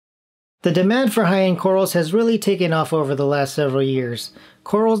The demand for high-end corals has really taken off over the last several years.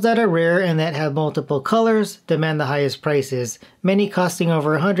 Corals that are rare and that have multiple colors demand the highest prices, many costing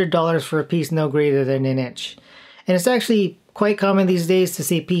over $100 for a piece no greater than an inch. And it's actually quite common these days to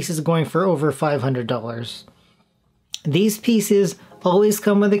see pieces going for over $500. These pieces always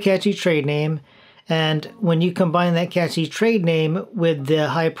come with a catchy trade name, and when you combine that catchy trade name with the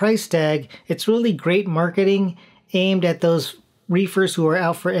high price tag, it's really great marketing aimed at those reefers who are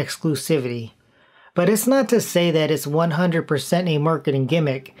out for exclusivity. But it's not to say that it's 100% a marketing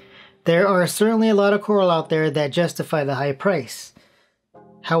gimmick. There are certainly a lot of coral out there that justify the high price.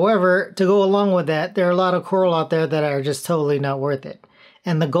 However, to go along with that, there are a lot of coral out there that are just totally not worth it.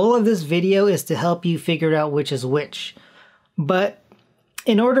 And the goal of this video is to help you figure out which is which. But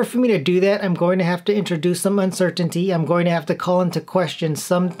in order for me to do that, I'm going to have to introduce some uncertainty. I'm going to have to call into question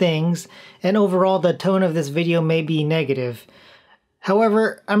some things, and overall the tone of this video may be negative.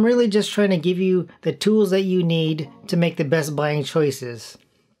 However, I'm really just trying to give you the tools that you need to make the best buying choices.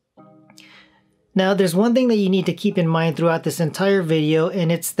 Now, there's one thing that you need to keep in mind throughout this entire video,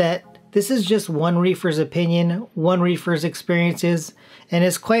 and it's that this is just one reefer's opinion, one reefer's experiences, and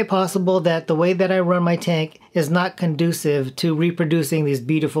it's quite possible that the way that I run my tank is not conducive to reproducing these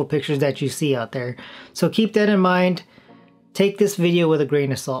beautiful pictures that you see out there. So keep that in mind. Take this video with a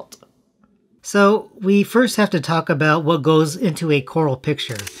grain of salt. So we first have to talk about what goes into a coral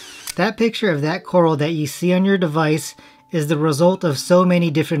picture. That picture of that coral that you see on your device is the result of so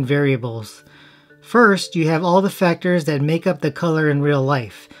many different variables. First, you have all the factors that make up the color in real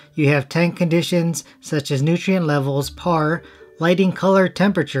life. You have tank conditions such as nutrient levels, PAR, lighting, color,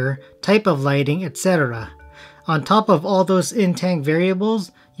 temperature, type of lighting, etc. On top of all those in-tank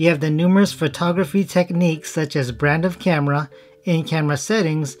variables, you have the numerous photography techniques such as brand of camera, in-camera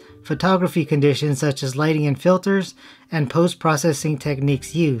settings, photography conditions such as lighting and filters, and post-processing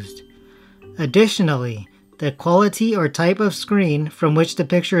techniques used. Additionally, the quality or type of screen from which the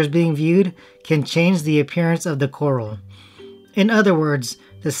picture is being viewed can change the appearance of the coral. In other words,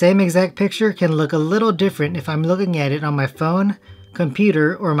 the same exact picture can look a little different if I'm looking at it on my phone,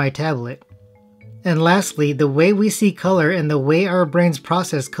 computer, or my tablet. And lastly, the way we see color and the way our brains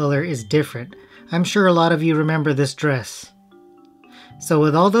process color is different. I'm sure a lot of you remember this dress. So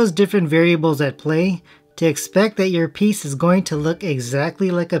with all those different variables at play, to expect that your piece is going to look exactly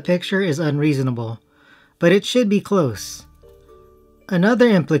like a picture is unreasonable, but it should be close. Another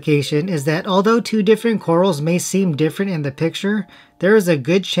implication is that although two different corals may seem different in the picture, there is a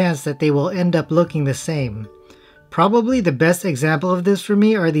good chance that they will end up looking the same. Probably the best example of this for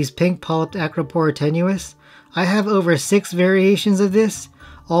me are these pink polyped Acropora tenuis. I have over 6 variations of this,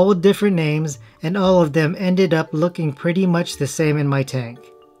 all with different names, and all of them ended up looking pretty much the same in my tank.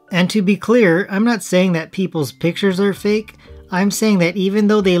 And to be clear, I'm not saying that people's pictures are fake. I'm saying that even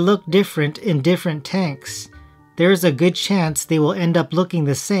though they look different in different tanks, there is a good chance they will end up looking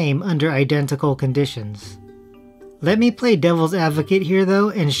the same under identical conditions. Let me play devil's advocate here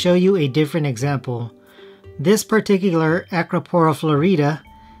though and show you a different example. This particular Acropora florida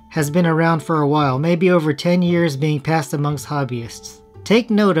has been around for a while, maybe over 10 years, being passed amongst hobbyists.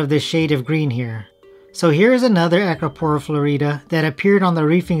 Take note of this shade of green here. So here's another Acropora florida that appeared on the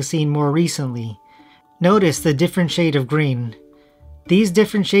reefing scene more recently. Notice the different shade of green. These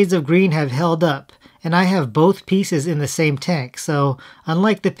different shades of green have held up, and I have both pieces in the same tank, so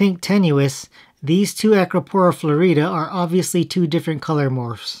unlike the pink tenuis, these two Acropora florida are obviously two different color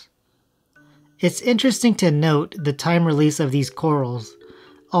morphs. It's interesting to note the time release of these corals.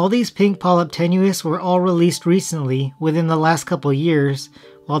 All these pink polyp tenuis were all released recently, within the last couple years,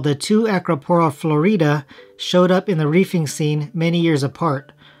 while the two Acropora florida showed up in the reefing scene many years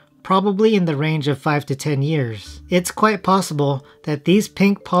apart, probably in the range of 5 to 10 years. It's quite possible that these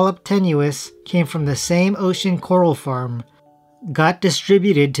pink polyp tenuis came from the same ocean coral farm, got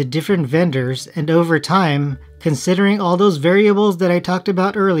distributed to different vendors, and over time, considering all those variables that I talked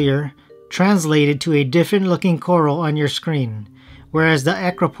about earlier, translated to a different looking coral on your screen, whereas the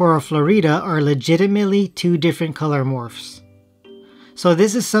Acropora florida are legitimately two different color morphs. So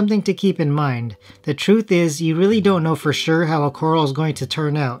this is something to keep in mind. The truth is, you really don't know for sure how a coral is going to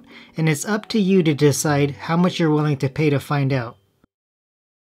turn out, and it's up to you to decide how much you're willing to pay to find out.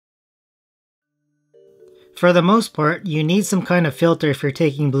 For the most part, you need some kind of filter if you're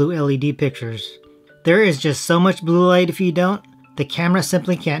taking blue LED pictures. There is just so much blue light if you don't. The camera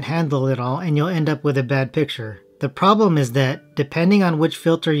simply can't handle it all and you'll end up with a bad picture. The problem is that, depending on which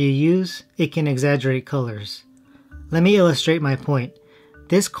filter you use, it can exaggerate colors. Let me illustrate my point.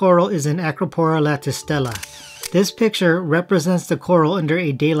 This coral is an Acropora latistella. This picture represents the coral under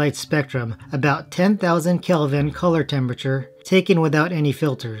a daylight spectrum, about 10,000 Kelvin color temperature, taken without any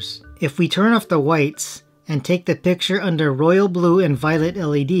filters. If we turn off the whites and take the picture under royal blue and violet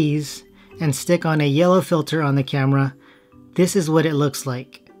LEDs and stick on a yellow filter on the camera, this is what it looks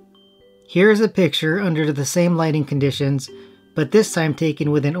like. Here is a picture under the same lighting conditions, but this time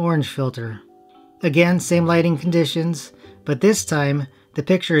taken with an orange filter. Again, same lighting conditions, but this time the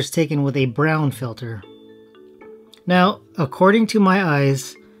picture is taken with a brown filter. Now, according to my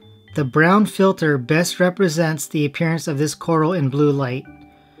eyes, the brown filter best represents the appearance of this coral in blue light.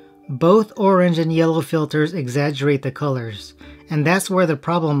 Both orange and yellow filters exaggerate the colors, and that's where the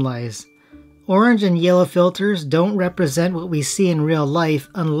problem lies. Orange and yellow filters don't represent what we see in real life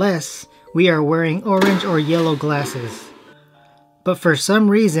unless we are wearing orange or yellow glasses. But for some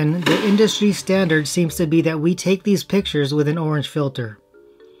reason, the industry standard seems to be that we take these pictures with an orange filter.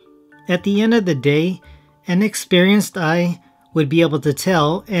 At the end of the day, an experienced eye would be able to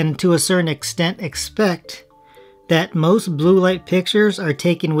tell, and to a certain extent expect, that most blue light pictures are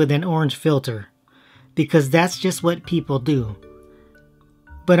taken with an orange filter, because that's just what people do.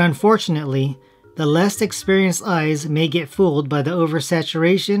 But unfortunately, the less experienced eyes may get fooled by the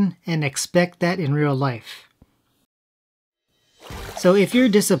oversaturation and expect that in real life. So if you're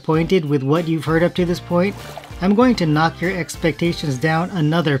disappointed with what you've heard up to this point, I'm going to knock your expectations down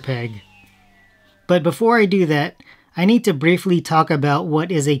another peg. But before I do that, I need to briefly talk about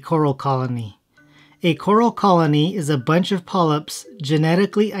what is a coral colony. A coral colony is a bunch of polyps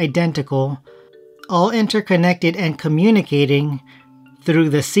genetically identical, all interconnected and communicating through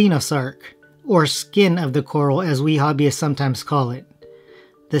the cenosarc, or skin of the coral as we hobbyists sometimes call it.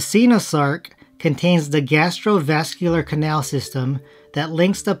 The cenosarc contains the gastrovascular canal system that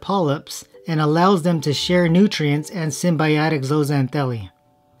links the polyps and allows them to share nutrients and symbiotic zooxanthellae.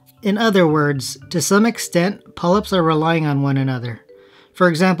 In other words, to some extent, polyps are relying on one another. For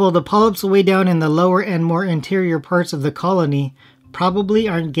example, the polyps way down in the lower and more interior parts of the colony probably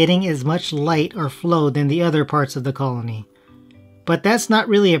aren't getting as much light or flow than the other parts of the colony. But that's not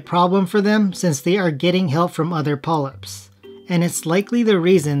really a problem for them since they are getting help from other polyps. And it's likely the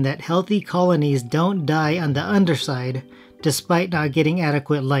reason that healthy colonies don't die on the underside despite not getting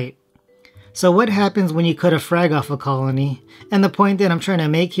adequate light. So what happens when you cut a frag off a colony? And the point that I'm trying to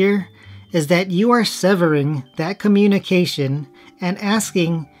make here is that you are severing that communication and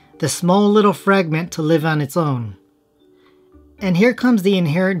asking the small little fragment to live on its own. And here comes the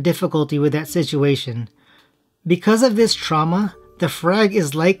inherent difficulty with that situation. Because of this trauma, the frag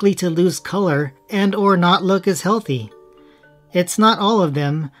is likely to lose color and or not look as healthy. It's not all of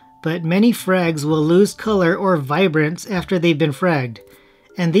them, but many frags will lose color or vibrance after they've been fragged.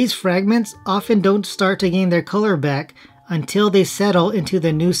 And these fragments often don't start to gain their color back until they settle into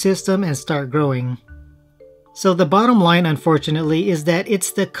the new system and start growing. So the bottom line, unfortunately, is that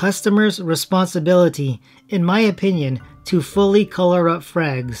it's the customer's responsibility, in my opinion, to fully color up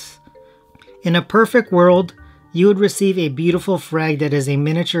frags. In a perfect world, you would receive a beautiful frag that is a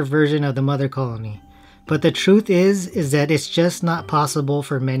miniature version of the mother colony. But the truth is that it's just not possible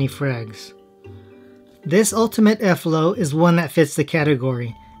for many frags. This ultimate effluo is one that fits the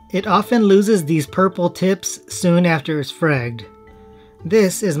category. It often loses these purple tips soon after it's fragged.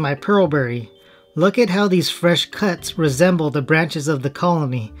 This is my pearlberry. Look at how these fresh cuts resemble the branches of the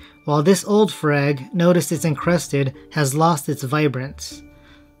colony, while this old frag, notice it's encrusted, has lost its vibrance.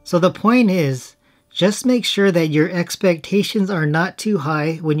 So the point is, just make sure that your expectations are not too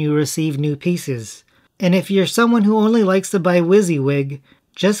high when you receive new pieces. And if you're someone who only likes to buy WYSIWYG,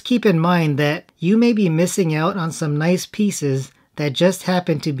 just keep in mind that you may be missing out on some nice pieces that just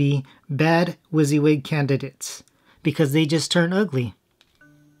happen to be bad WYSIWYG candidates, because they just turn ugly.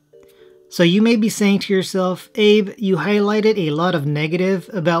 So you may be saying to yourself, Abe, you highlighted a lot of negative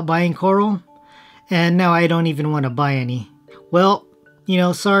about buying coral, and now I don't even want to buy any. Well,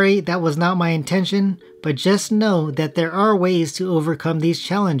 sorry, that was not my intention, but just know that there are ways to overcome these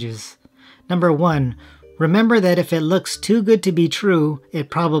challenges. Number 1, remember that if it looks too good to be true, it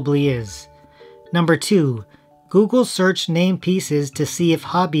probably is. Number 2, Google search name pieces to see if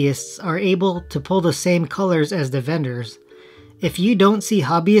hobbyists are able to pull the same colors as the vendors. If you don't see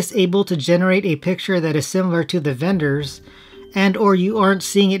hobbyists able to generate a picture that is similar to the vendors, and or you aren't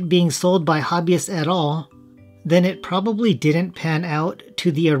seeing it being sold by hobbyists at all, then it probably didn't pan out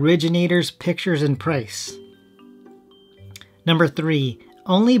to the originator's pictures and price. Number 3,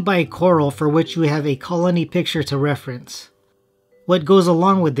 only buy coral for which you have a colony picture to reference. What goes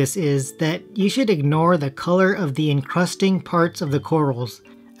along with this is that you should ignore the color of the encrusting parts of the corals,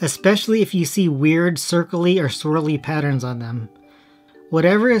 especially if you see weird circly or swirly patterns on them.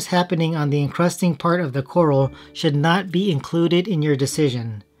 Whatever is happening on the encrusting part of the coral should not be included in your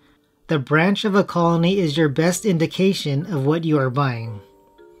decision. The branch of a colony is your best indication of what you are buying.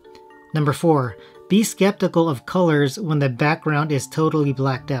 Number 4. Be skeptical of colors when the background is totally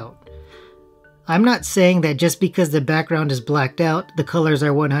blacked out. I'm not saying that just because the background is blacked out, the colors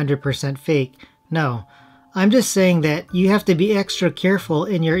are 100% fake. No. I'm just saying that you have to be extra careful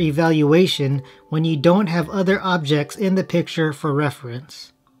in your evaluation when you don't have other objects in the picture for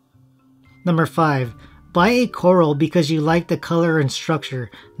reference. Number 5. Buy a coral because you like the color and structure,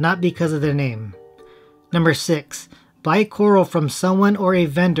 not because of the name. Number 6. Buy coral from someone or a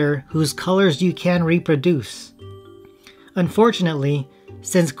vendor whose colors you can reproduce. Unfortunately,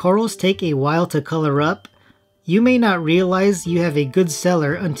 since corals take a while to color up, you may not realize you have a good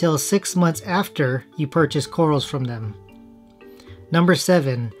seller until 6 months after you purchase corals from them. Number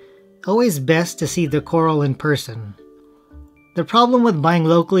 7. Always best to see the coral in person. The problem with buying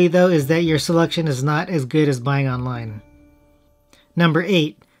locally though is that your selection is not as good as buying online. Number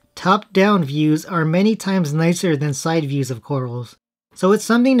 8. Top-down views are many times nicer than side views of corals, so it's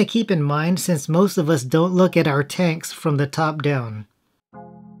something to keep in mind since most of us don't look at our tanks from the top down.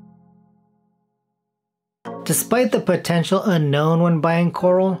 Despite the potential unknown when buying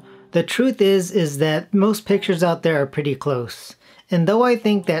coral, the truth is that most pictures out there are pretty close. And though I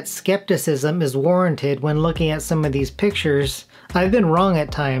think that skepticism is warranted when looking at some of these pictures, I've been wrong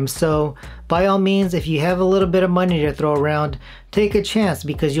at times, so by all means, if you have a little bit of money to throw around, take a chance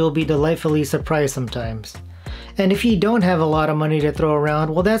because you'll be delightfully surprised sometimes. And if you don't have a lot of money to throw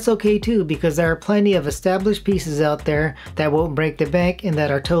around, well that's okay too, because there are plenty of established pieces out there that won't break the bank and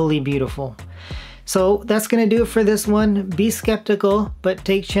that are totally beautiful. So that's going to do it for this one. Be skeptical, but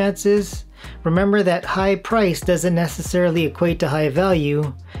take chances. Remember that high price doesn't necessarily equate to high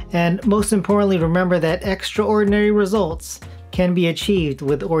value. And most importantly, remember that extraordinary results can be achieved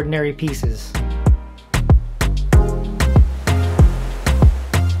with ordinary pieces.